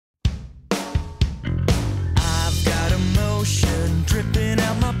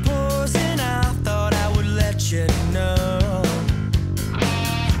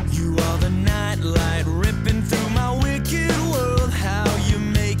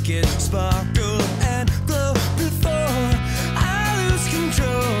sparkle and glow before I lose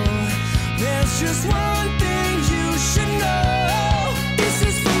control. There's just one thing you should know. This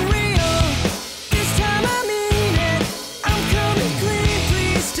is for real. This time I mean it. I'm coming clean,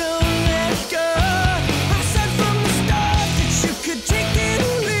 please don't let go. I said from the start that you could take it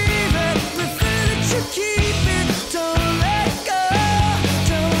or leave it. Prefer that you keep it. Don't let go.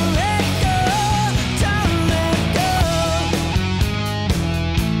 Don't let go. Don't let go.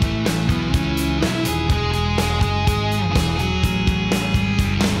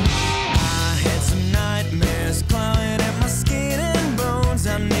 I had some nightmares clawing at my skin and bones.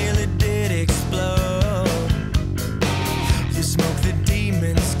 I nearly did explode. You smoked the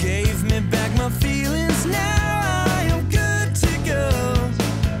demons, gave me back my feelings. Now I am good to go.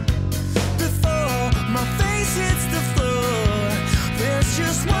 Before my face hits the floor, there's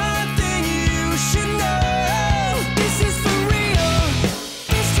just one thing you should know. This is for real.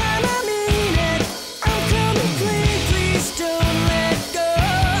 This time I mean it. I'm coming clean, please don't let go.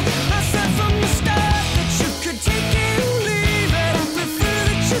 I said from the start that you could take it or leave it. I prefer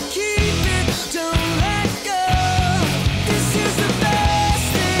that you keep it. Don't let go. This is the best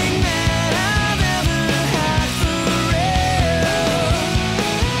thing that I've ever had for real.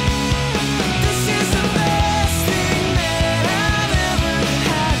 This is the best thing that I've ever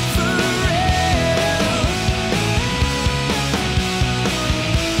had for real.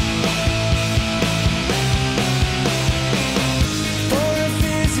 For a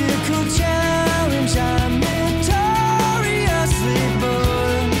physical challenge, I'm notoriously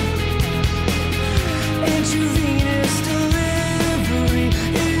born. Intravenous delivery,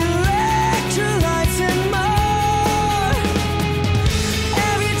 electrolytes and more.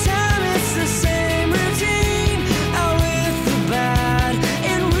 Every time it's the same routine, out with the bad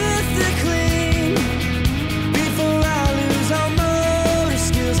and with the clean. Before I lose all motor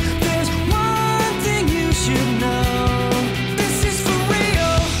skills, there's one thing you should know. This is for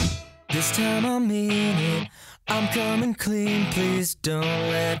real. This time I mean it. I'm coming clean, please don't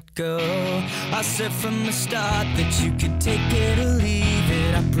let go. I said from the start that you could take it or leave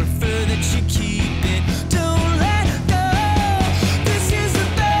it. I prefer that you keep it. Don't let go. This is the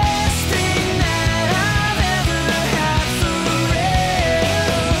best thing that I've ever had for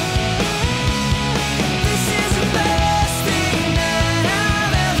real. This is the best thing that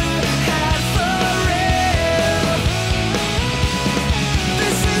I've ever had for real.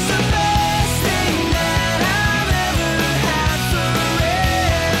 This is the best thing that I've ever had for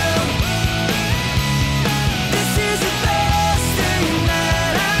real. This is the best thing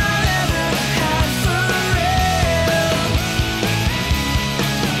that I've ever had for real.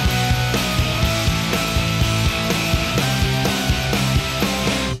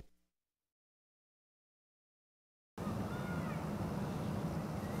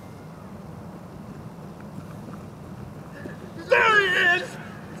 There he is!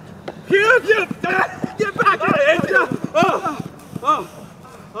 Get back here!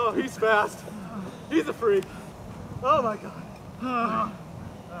 Oh, he's fast. He's a freak. Oh my God.